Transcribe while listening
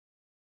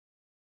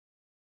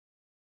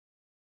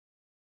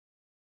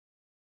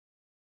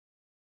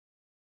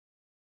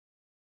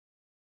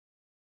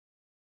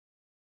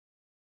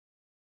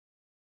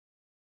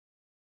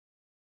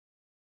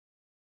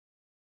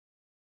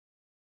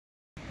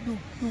तू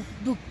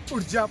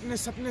उड़ जा अपने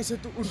सपने से,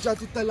 तू उड़ जा,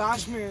 तू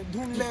तलाश में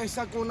ढूंढ ले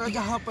ऐसा कोना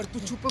जहाँ पर तू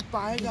छुप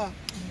पाएगा,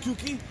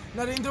 क्योंकि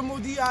नरेंद्र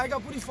मोदी आएगा,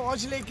 पूरी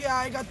फौज लेके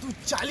आएगा। तू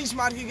 40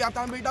 मार के गया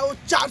था बेटा, वो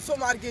 400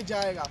 मार के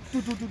जाएगा।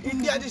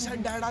 इंडिया जैसा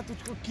डैडा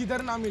तुझको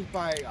किधर ना मिल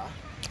पाएगा।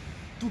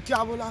 तू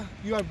क्या बोला?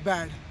 You are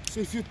bad,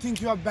 so if you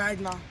think you are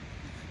bad ना,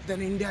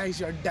 then India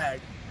is your dad.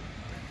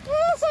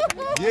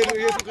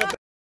 ये तो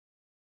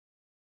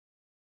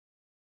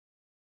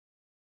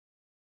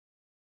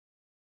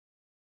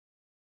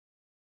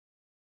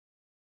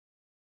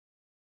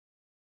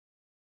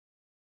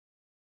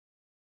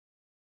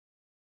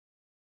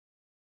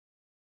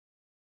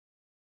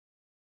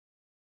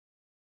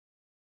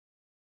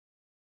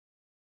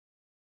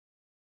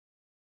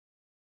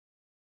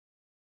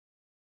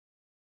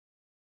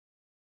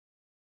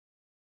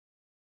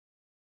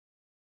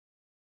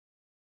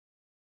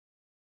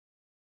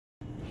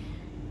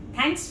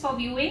Thanks for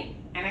viewing,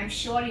 and I'm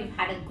sure you've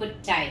had a good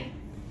time.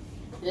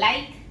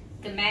 Like,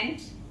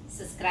 comment,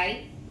 subscribe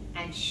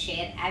and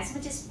share as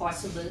much as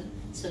possible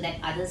so that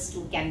others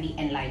too can be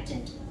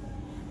enlightened.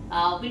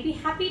 We'll be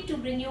happy to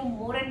bring you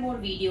more and more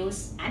videos,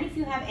 and if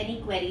you have any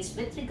queries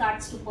with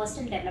regards to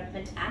personal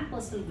development and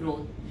personal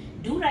growth,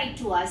 do write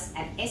to us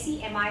at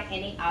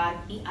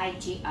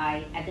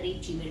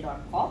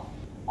seminarbiji@gmail.com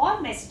or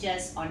message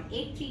us on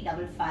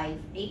 8355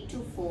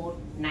 824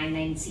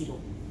 990.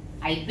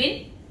 I win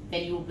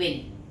when you win.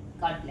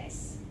 God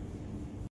bless.